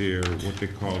 They're what they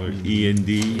call it,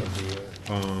 E&D.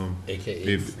 AKA.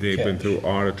 They've been through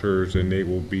auditors, and they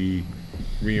will be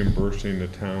reimbursing the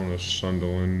town of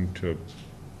Sunderland to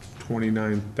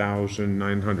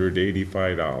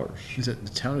 $29,985. Is it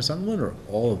the town of Sunderland or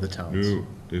all of the towns? New,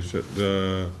 is it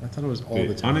the I thought it was all the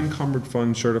the towns. unencumbered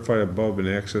funds certified above in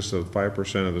excess of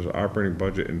 5% of the operating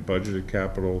budget and budgeted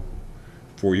capital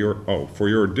for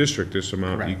your district, this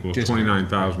amount Right, equals district.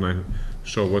 29,000.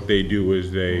 So what they do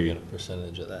is We'll they get a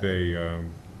percentage of that.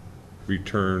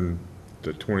 return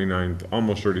the 29,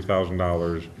 almost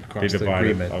 $30,000. They Across the divide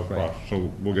it agreement, across, right.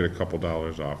 so we'll get a couple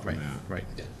dollars off Right, on that. right.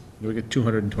 We get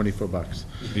 $224.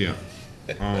 Yeah.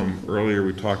 Earlier,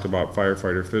 we talked about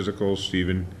firefighter physicals.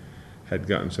 Stephen had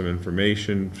gotten some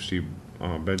information, Steve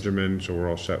Benjamin, so we're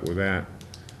all set with that.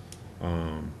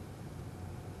 So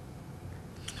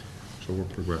we're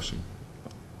progressing.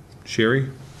 Sherry?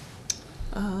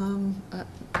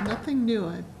 Nothing new.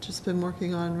 I've just been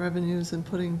working on revenues and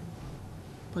putting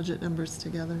budget numbers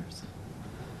together. So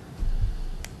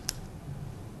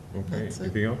Okay, That's it.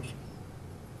 anything else?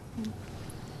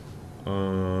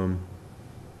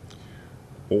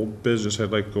 Old business,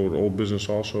 I'd like to go to old business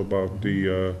also about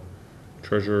the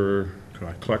treasurer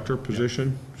collector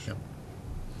position. Yep.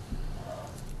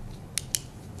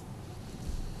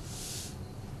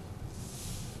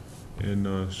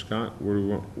 And Scott, where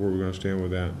are we gonna stand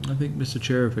with that? I think, Mr.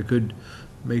 Chair, if I could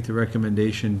make the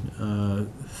recommendation,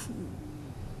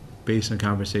 based on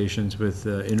conversations with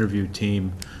the interview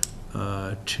team,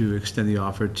 to extend the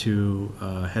offer to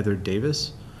Heather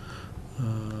Davis,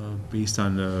 based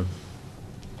on the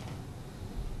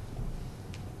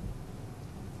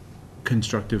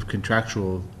constructive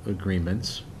contractual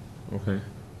agreements. Okay.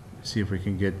 See if we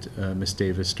can get Ms.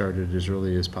 Davis started as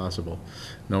early as possible,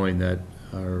 knowing that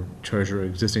our treasurer,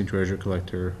 existing treasurer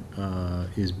collector,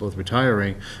 is both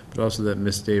retiring, but also that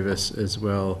Ms. Davis, as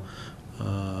well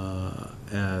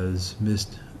as Ms.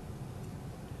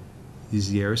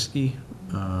 Zierski,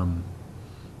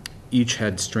 each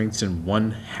had strengths in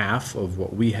one half of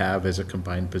what we have as a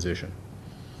combined position.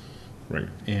 Right.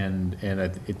 And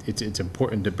it's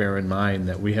important to bear in mind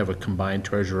that we have a combined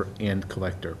treasurer and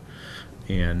collector.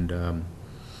 And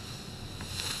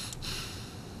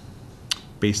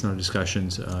based on our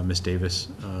discussions, Ms. Davis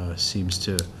seems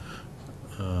to,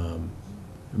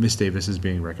 Ms. Davis is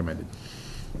being recommended.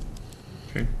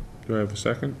 Okay, do I have a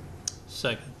second?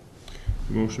 Second.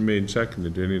 Motion made and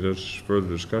seconded. Any of those further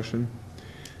discussion?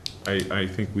 I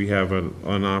think we have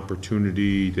an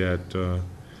opportunity that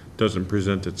doesn't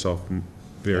present itself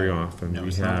very often. No, We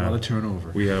it's not a lot of have,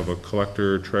 turnover. we have a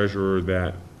collector treasurer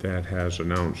that has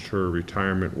announced her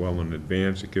retirement well in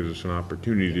advance. It gives us an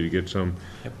opportunity to get some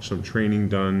training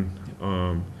done.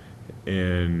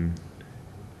 And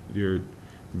you're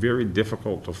very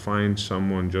difficult to find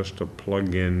someone just to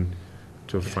plug in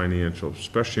to financial,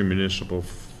 especially municipal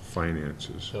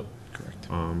finances. Yep. Correct.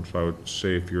 So I would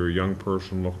say if you're a young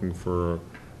person looking for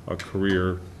a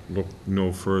career, look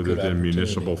no further Good than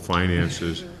municipal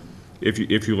finances. If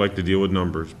you like to deal with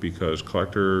numbers, because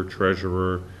collector,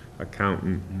 treasurer,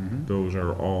 accountant, those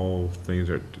are all things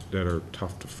that are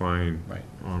tough to find Right.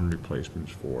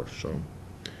 replacements for, so.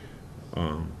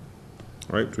 All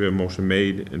right, so we have a motion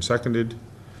made and seconded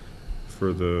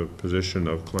for the position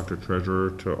of collector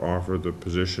treasurer to offer the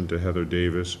position to Heather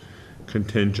Davis,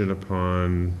 contingent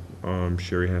upon,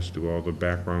 Sherry has to do all the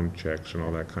background checks and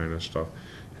all that kind of stuff.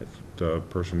 The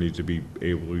person needs to be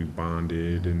able to be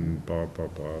bonded and blah, blah,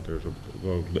 blah. There's a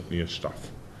litany of stuff.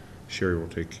 Sherry will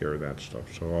take care of that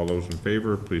stuff. So all those in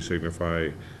favor, please signify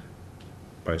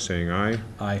by saying aye.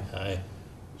 Aye. Aye.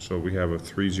 So we have a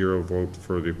 3-0 vote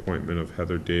for the appointment of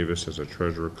Heather Davis as a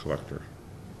treasurer collector.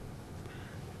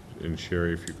 And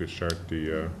Sherry, if you could start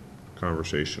the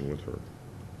conversation with her.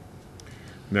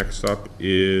 Next up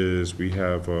is we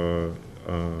have a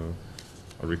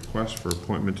request for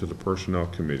appointment to the Personnel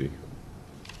Committee.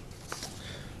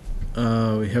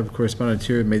 We have correspondence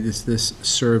here, may this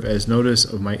serve as notice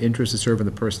of my interest to serve on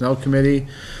the Personnel Committee,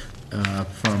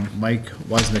 from Mike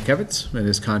Wozniakowicz, and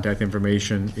his contact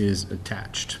information is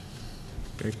attached.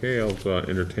 Okay, I'll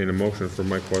entertain a motion for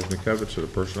Mike Wozniakowicz to the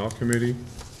Personnel Committee.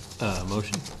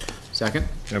 Motion? Second?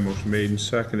 That motion made and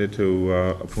seconded to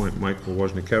appoint Michael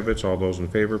Wozniakowicz. All those in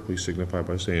favor, please signify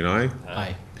by saying aye.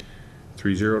 Aye.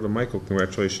 3-0 to Michael.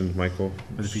 Congratulations, Michael.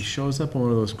 But if he shows up on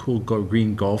one of those cool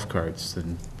green golf carts,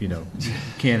 then, you know, you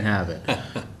can't have it.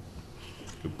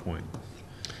 Good point.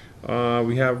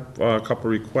 We have a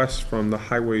couple requests from the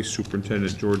Highway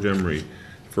Superintendent, George Emery.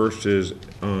 First is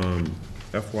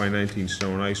FY19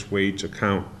 snow and ice wage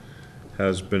account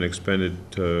has been expended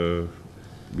to,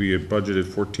 we had budgeted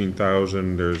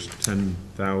 14,000, there's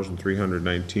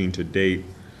 10,319 to date.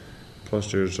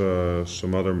 Plus there's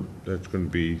some other, that's gonna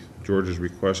be, George is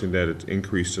requesting that it's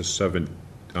increased to 15.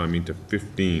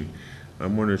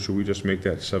 I'm wondering, should we just make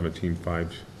that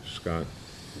 17.5, Scott?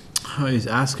 He's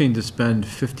asking to spend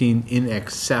 15 in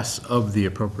excess of the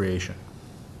appropriation.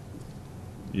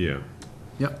 Yeah.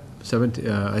 Yep, I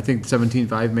think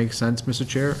 17.5 makes sense, Mr.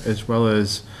 Chair, as well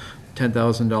as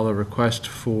 $10,000 request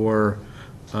for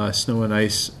snow and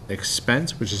ice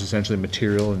expense, which is essentially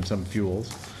material and some fuels.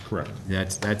 Correct.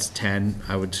 That's 10.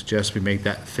 I would suggest we make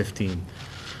that 15.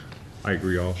 I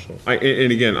agree also.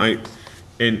 And again,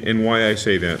 and why I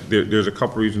say that, there's a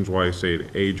couple reasons why I say it.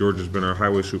 A, George has been our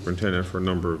highway superintendent for a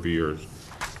number of years.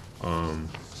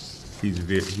 He's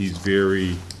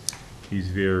very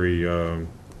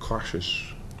cautious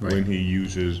when Right. he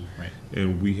uses, Right.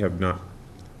 and we have not,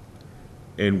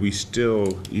 and we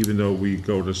still, even though we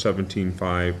go to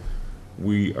 17.5,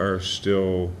 we are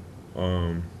still,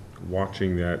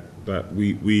 watching that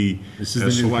we, This is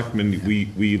as the new- selectmen,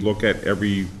 we look at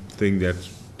everything that's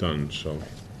done, so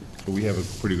we have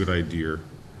a pretty good idea.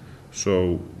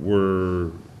 So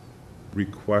we're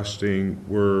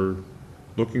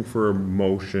looking for a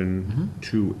motion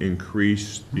to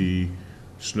increase the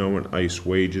snow and ice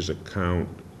wages account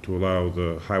to allow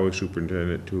the highway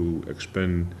superintendent to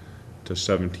expend to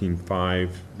 17.5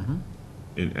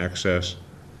 in excess,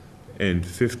 and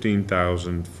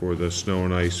 15,000 for the snow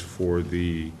and ice for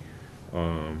the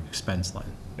Expense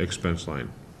line. expense line.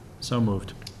 So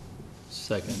moved.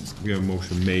 Second. We have a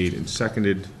motion made and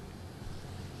seconded.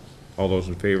 All those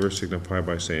in favor signify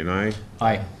by saying aye.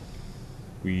 Aye.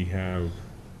 We have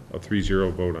a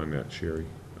 3-0 vote on that, Sherry,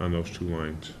 on those two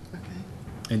lines.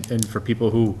 Okay. And for people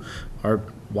who are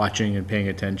watching and paying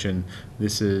attention,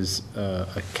 this is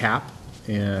a cap,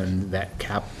 and that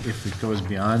cap, if it goes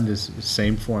beyond, is the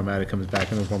same format. It comes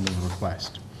back in the form of a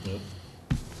request. Yep.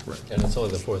 And it's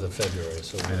only the 4th of February,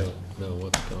 so we don't know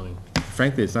what's going.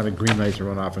 Frankly, it's not a green light to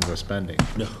run off and go spending.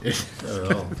 No, not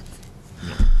at all.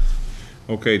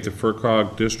 Okay, the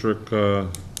FERCog District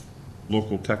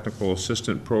Local Technical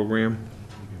Assistant Program.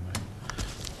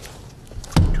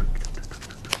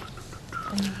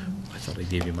 I thought I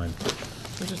gave you mine.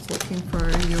 We're just looking for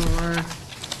your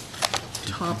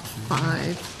top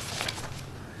 5.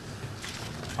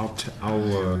 I'll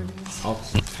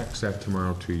text that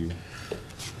tomorrow to you.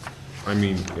 I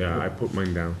mean, yeah, I put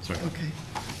mine down, sorry. Okay,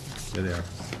 There they are.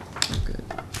 good.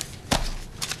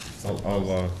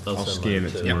 I'll send scan mine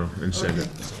it too. tomorrow and send it,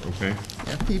 okay?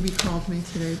 Yeah, Phoebe called me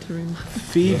today to remind.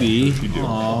 Phoebe, you do.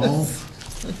 oh,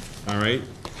 All right,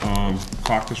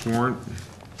 caucus warrant.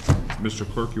 Mr.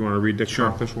 Clerk, you want to read the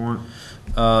caucus warrant?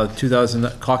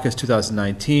 Caucus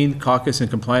 2019, caucus in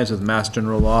compliance with Mass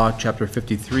General Law, Chapter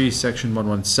 53, Section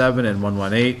 117 and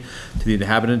 118, to the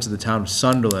inhabitants of the town of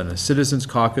Sunderland. A citizens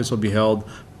caucus will be held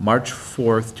March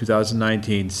 4th,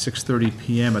 2019, 6:30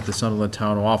 PM at the Sunderland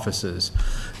Town offices.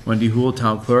 Wendy Hool,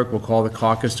 Town Clerk, will call the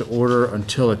caucus to order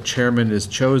until a chairman is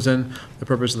chosen. The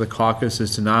purpose of the caucus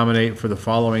is to nominate for the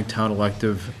following town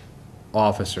elective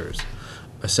officers: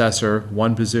 Assessor,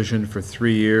 1 position for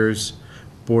 3 years.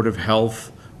 Board of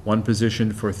Health, 1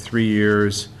 position for 3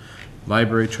 years.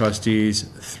 Library Trustees,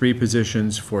 3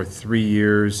 positions for 3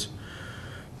 years.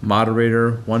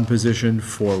 Moderator, 1 position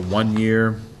for 1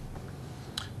 year.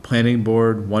 Planning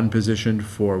Board, 1 position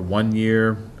for 1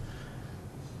 year.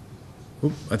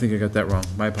 Oop, I think I got that wrong.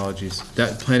 My apologies.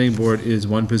 That Planning Board is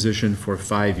 1 position for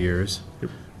 5 years.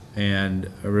 And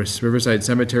a Riverside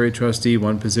Cemetery Trustee,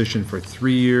 1 position for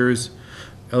 3 years.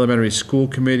 Elementary School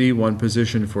Committee, 1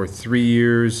 position for 3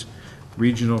 years.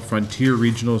 Frontier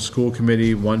Regional School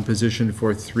Committee, 1 position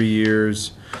for 3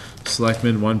 years.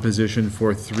 Selectman, 1 position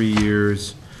for 3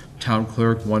 years. Town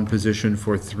Clerk, 1 position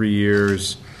for 3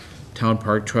 years. Town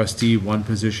Park Trustee, 1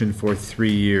 position for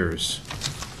 3 years.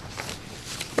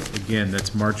 Again,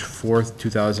 that's March 4th,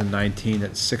 2019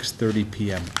 at 6:30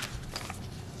 PM.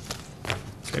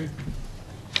 Okay,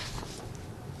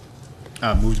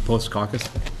 Move to post caucus.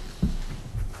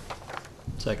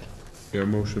 Second. We have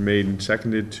a motion made and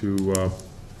seconded to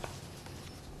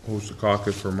host a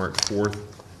caucus for March 4th,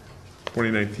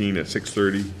 2019 at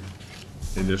 6:30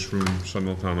 in this room,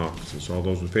 Sunderland Town offices. All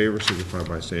those in favor signify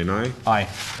by saying aye. Aye.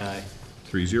 Aye.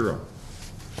 3-0.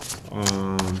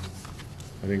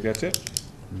 I think that's it.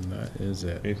 And that is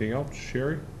it. Anything else,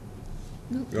 Sherry?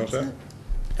 Nope, You all that's set?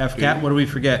 it. FCAT, what do we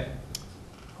forget?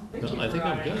 No, I think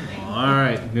I'm good. All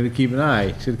right, gonna keep an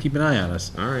eye on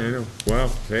us. All right, I know. Well,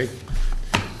 hey.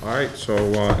 All right, so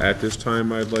at this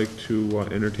time, I'd like to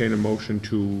entertain a motion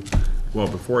to, well,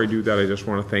 before I do that, I just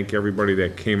want to thank everybody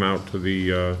that came out to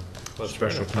the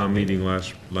special town meeting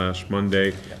last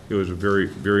Monday. It was a very,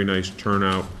 very nice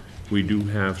turnout. We do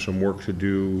have some work to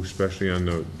do, especially on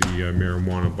the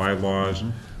marijuana bylaws.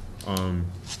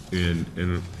 And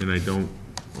I don't,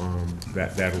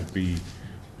 that'll be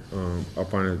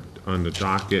up on the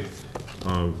docket.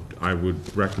 I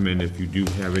would recommend, if you do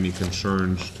have any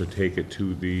concerns, to take it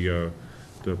to the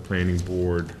planning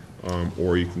board,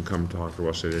 or you can come talk to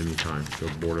us at any time, the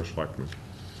Board of Selectmen.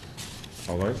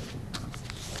 All right?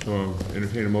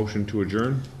 Entertain a motion to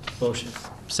adjourn? Motion.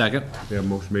 Second? We have a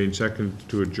motion made and seconded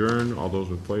to adjourn. All those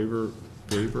in favor,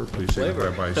 please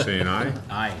signify by saying aye.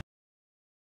 Aye.